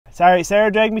Sorry, Sarah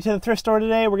dragged me to the thrift store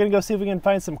today. We're gonna go see if we can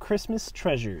find some Christmas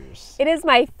treasures. It is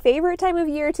my favorite time of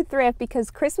year to thrift because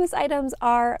Christmas items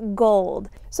are gold.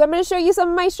 So I'm gonna show you some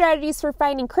of my strategies for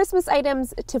finding Christmas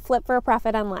items to flip for a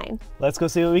profit online. Let's go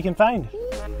see what we can find.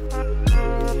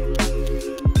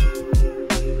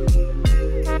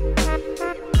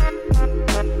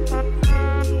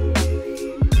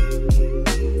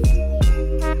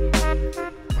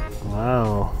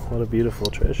 Wow, what a beautiful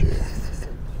treasure.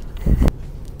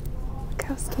 Look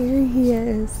how scary he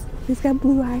is. He's got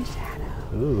blue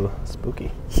eyeshadow. Ooh,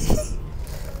 spooky.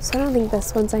 So I don't think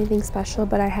this one's anything special,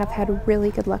 but I have had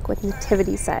really good luck with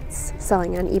nativity sets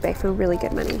selling on eBay for really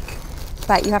good money.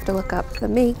 But you have to look up the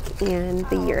make and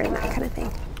the year and that kind of thing.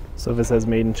 So if it says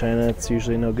made in China, it's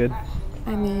usually no good?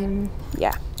 I mean,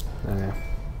 yeah. Okay,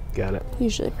 got it.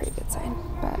 Usually a pretty good sign,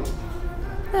 but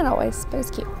not always, but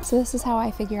it's cute. So this is how I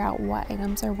figure out what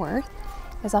items are worth,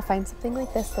 is I'll find something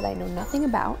like this that I know nothing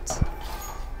about,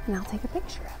 and I'll take a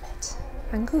picture of it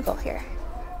on Google here.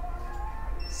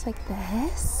 Just like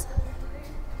this.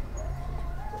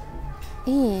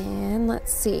 And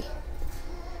let's see.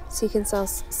 So you can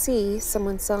see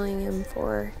someone selling them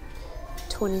for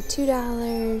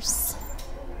 $22.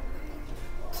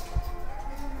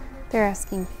 They're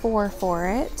asking $4 for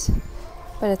it,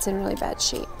 but it's in really bad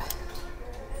shape.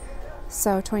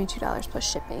 So $22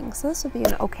 plus shipping. So this would be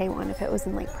an okay one if it was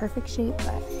in like perfect shape,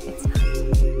 but it's not.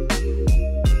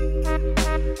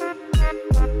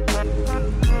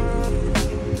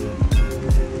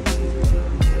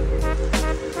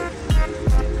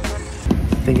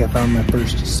 I think I found my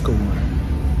first score.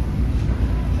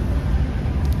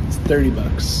 It's 30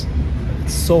 bucks.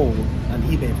 It's sold on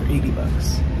eBay for 80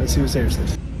 bucks. Let's see what Sarah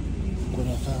says. What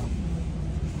I found.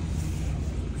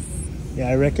 Yeah,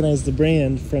 I recognize the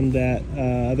brand from that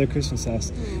other Christmas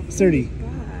house. It's 30,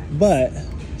 but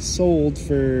sold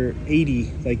for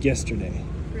 80 like yesterday.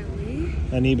 Really?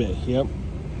 On eBay, yep.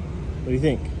 What do you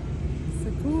think? It's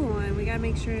a cool one. We gotta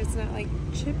make sure it's not like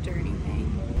chipped or anything.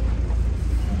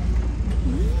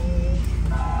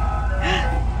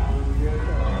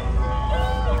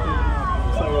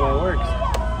 Looks like it all works.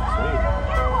 Sweet.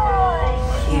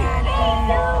 Yeah,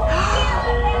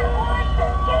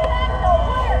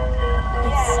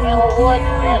 it's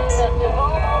so cute.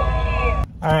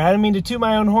 All right, I didn't mean to toot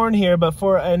my own horn here, but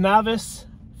for a novice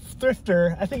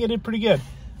thrifter, I think I did pretty good.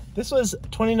 This was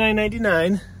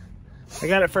 $29.99. I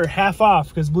got it for half off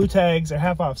because blue tags are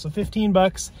half off, so 15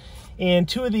 bucks. And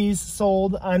 2 of these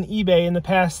sold on eBay in the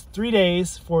past 3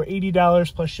 days for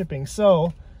 $80 plus shipping.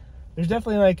 So there's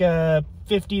definitely like a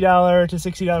 $50 to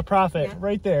 $60 profit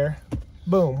right there.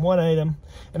 Boom, 1 item.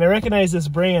 And I recognize this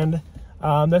brand.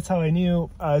 That's how I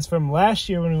knew. It's from last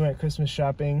year when we went Christmas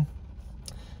shopping.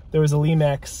 There was a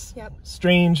Limex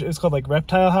strange, it was called like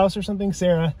Reptile House or something.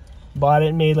 Sarah bought it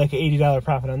and made like an $80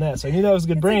 profit on that. So I knew that was a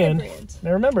good brand. And I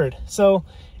remembered. So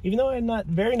even though I'm not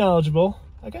very knowledgeable,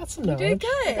 I got some knowledge. You did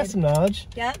good. I got some knowledge.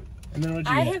 Yep. And then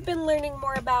I have been learning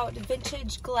more about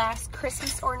vintage glass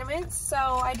Christmas ornaments, so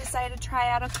I decided to try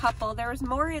out a couple. There was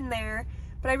more in there,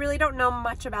 but I really don't know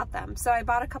much about them. So I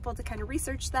bought a couple to kind of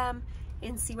research them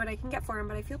and see what I can get for them,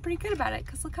 but I feel pretty good about it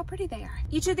because look how pretty they are.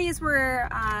 Each of these were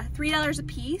 $3 a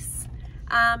piece,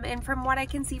 and from what I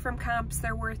can see from comps,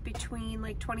 they're worth between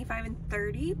like 25 and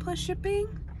 30 plus shipping.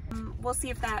 We'll see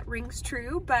if that rings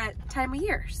true, but time of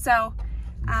year. So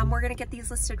we're gonna get these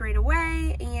listed right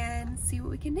away and see what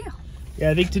we can do.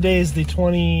 Yeah, I think today is the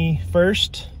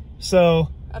 21st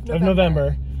of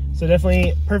November. So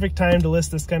definitely perfect time to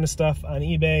list this kind of stuff on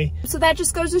eBay. So that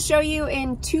just goes to show you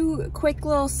in 2 quick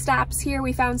little stops here,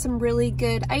 we found some really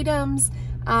good items.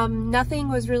 Nothing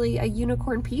was really a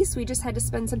unicorn piece. We just had to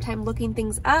spend some time looking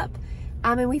things up.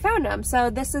 And we found them.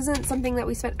 So this isn't something that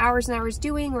we spent hours and hours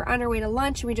doing. We're on our way to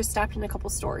lunch and we just stopped in a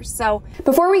couple stores. So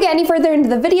before we get any further into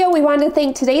the video, we wanted to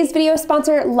thank today's video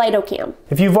sponsor, LitoCam.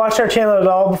 If you've watched our channel at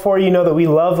all before, you know that we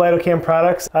love LitoCam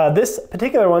products. This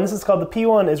particular one, this is called the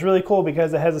P1, is really cool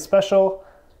because it has a special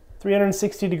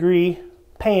 360-degree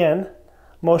pan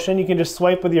motion. You can just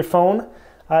swipe with your phone.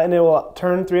 And it will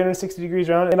turn 360 degrees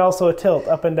around, and also a tilt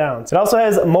up and down. It also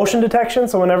has motion detection,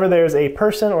 so whenever there's a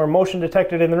person or motion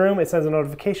detected in the room, it sends a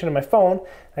notification to my phone.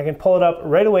 I can pull it up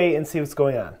right away and see what's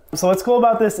going on. So what's cool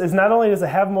about this is not only does it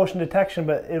have motion detection,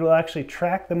 but it will actually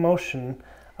track the motion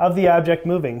of the object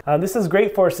moving. This is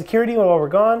great for security while we're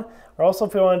gone, or also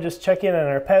if we want to just check in on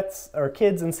our pets or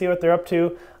kids and see what they're up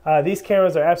to. These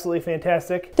cameras are absolutely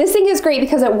fantastic. This thing is great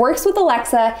because it works with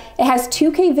Alexa, it has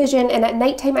 2K vision, and at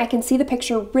nighttime I can see the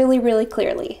picture really, really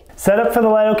clearly. Setup for the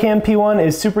LitoCam P1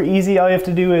 is super easy. All you have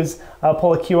to do is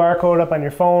pull a QR code up on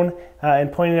your phone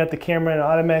and point it at the camera, and it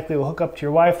automatically will hook up to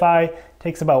your Wi-Fi.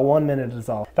 Takes about 1 minute is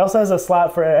all. It also has a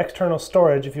slot for external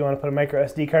storage if you want to put a micro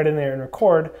SD card in there and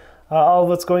record all of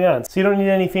what's going on. So you don't need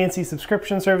any fancy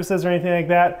subscription services or anything like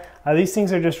that. These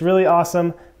things are just really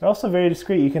awesome. They're also very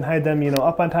discreet. You can hide them,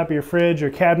 up on top of your fridge or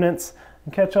cabinets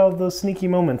and catch all of those sneaky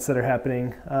moments that are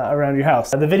happening around your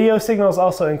house. The video signal is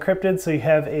also encrypted, so you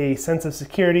have a sense of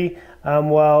security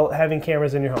while having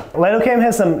cameras in your home. LidoCam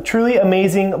has some truly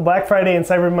amazing Black Friday and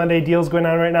Cyber Monday deals going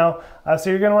on right now. So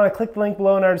you're gonna wanna click the link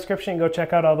below in our description and go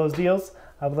check out all those deals.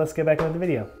 But let's get back into the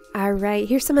video. All right,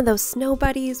 here's some of those snow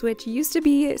buddies, which used to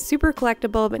be super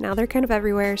collectible, but now they're kind of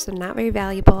everywhere, so not very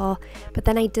valuable. But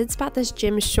then I did spot this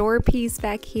Jim Shore piece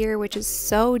back here, which is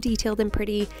so detailed and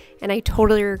pretty, and I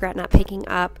totally regret not picking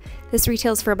up. This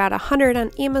retails for about $100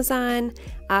 on Amazon.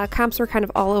 Comps were kind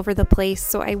of all over the place,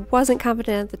 so I wasn't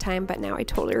confident at the time, but now I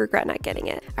totally regret not getting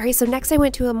it. All right, so next I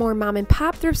went to a more mom and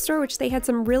pop thrift store, which they had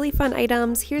some really fun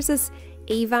items. Here's this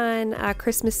Avon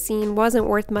Christmas scene. Wasn't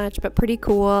worth much, but pretty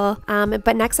cool.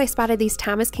 But next I spotted these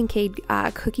Thomas Kincaid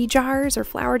cookie jars or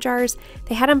flour jars.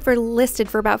 They had them listed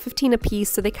for about 15 a piece,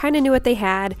 so they kind of knew what they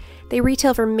had. They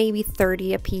retail for maybe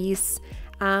 30 a piece.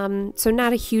 So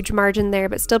not a huge margin there,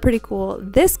 but still pretty cool.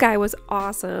 This guy was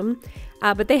awesome.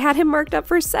 But they had him marked up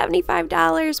for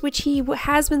 $75, which he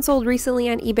has been sold recently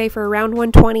on eBay for around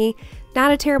 $120.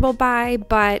 Not a terrible buy,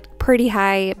 but pretty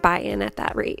high buy-in at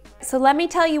that rate. So let me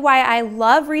tell you why I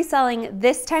love reselling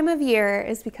this time of year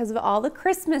is because of all the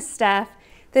Christmas stuff.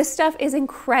 This stuff is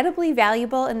incredibly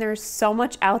valuable and there's so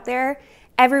much out there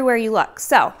everywhere you look.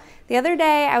 So the other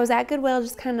day I was at Goodwill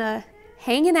just kind of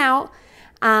hanging out.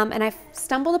 And I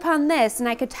stumbled upon this and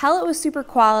I could tell it was super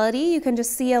quality. You can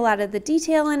just see a lot of the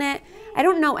detail in it. I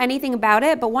don't know anything about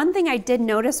it, but one thing I did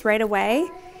notice right away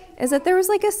is that there was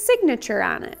like a signature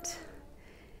on it.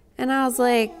 And I was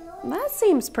like, that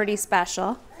seems pretty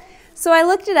special. So I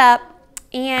looked it up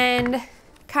and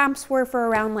comps were for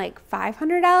around like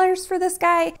 $500 for this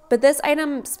guy. But this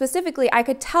item specifically, I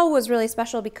could tell was really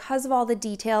special because of all the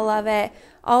detail of it,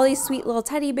 all these sweet little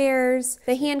teddy bears,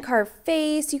 the hand-carved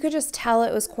face. You could just tell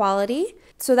it was quality.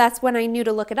 So that's when I knew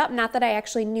to look it up. Not that I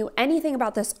actually knew anything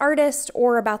about this artist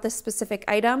or about this specific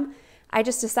item. I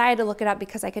just decided to look it up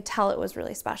because I could tell it was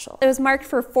really special. It was marked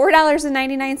for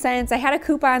 $4.99. I had a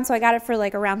coupon, so I got it for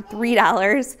like around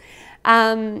 $3.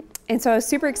 And so I was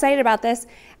super excited about this.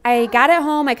 I got it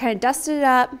home, I kind of dusted it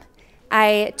up.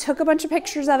 I took a bunch of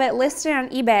pictures of it, listed it on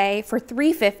eBay for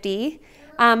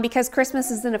 $3.50 because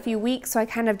Christmas is in a few weeks, so I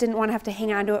kind of didn't want to have to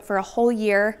hang on to it for a whole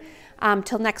year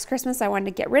till next Christmas. I wanted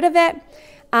to get rid of it.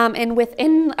 And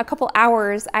within a couple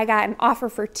hours, I got an offer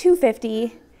for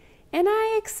 $2.50 and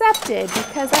I accepted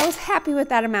because I was happy with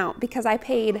that amount because I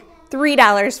paid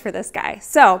 $3 for this guy.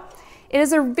 So it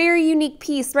is a very unique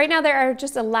piece. Right now there are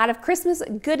just a lot of Christmas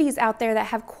goodies out there that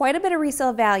have quite a bit of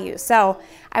resale value. So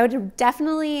I would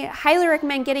definitely highly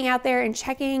recommend getting out there and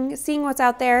checking, seeing what's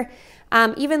out there.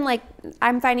 Even like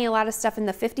I'm finding a lot of stuff in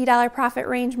the $50 profit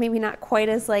range, maybe not quite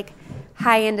as like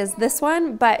high end as this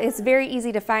one, but it's very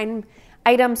easy to find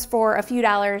items for a few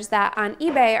dollars that on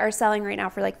eBay are selling right now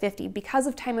for like $50 because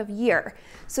of time of year.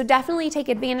 So definitely take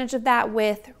advantage of that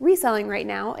with reselling right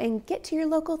now and get to your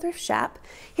local thrift shop.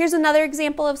 Here's another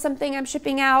example of something I'm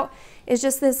shipping out. Is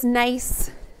just this nice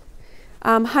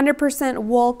 100%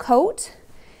 wool coat.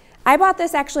 I bought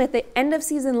this actually at the end of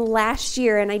season last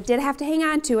year and I did have to hang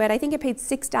on to it. I think I paid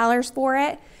 $6 for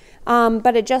it.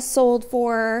 But it just sold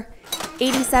for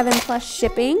 $87 plus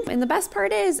shipping. And the best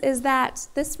part is that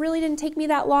this really didn't take me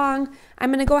that long.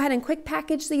 I'm gonna go ahead and quick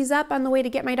package these up on the way to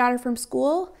get my daughter from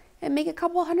school and make a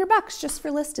couple $100 just for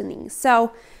listing these.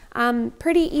 So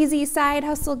pretty easy side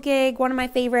hustle gig, one of my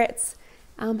favorites.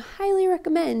 Highly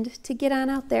recommend to get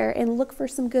on out there and look for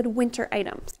some good winter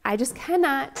items. I just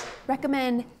cannot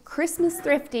recommend Christmas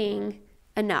thrifting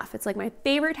enough. It's like my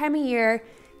favorite time of year.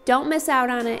 Don't miss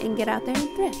out on it and get out there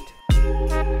and thrift.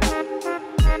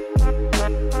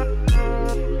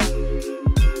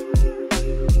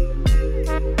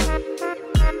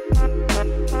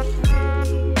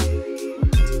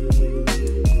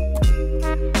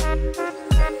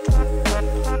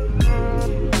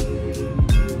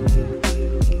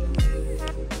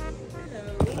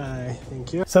 Hi,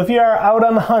 thank you. So if you are out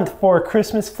on the hunt for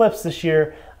Christmas flips this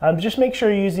year, just make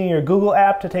sure you're using your Google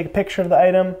app to take a picture of the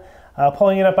item.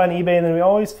 Pulling it up on eBay, and then we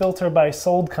always filter by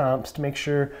sold comps to make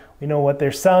sure we know what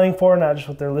they're selling for, not just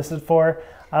what they're listed for.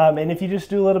 And if you just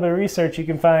do a little bit of research, you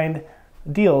can find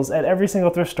deals at every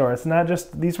single thrift store. It's not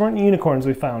just, these weren't unicorns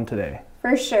we found today.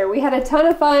 For sure. We had a ton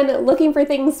of fun looking for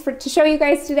things to show you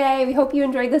guys today. We hope you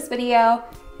enjoyed this video,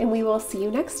 and we will see you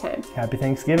next time. Happy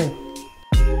Thanksgiving.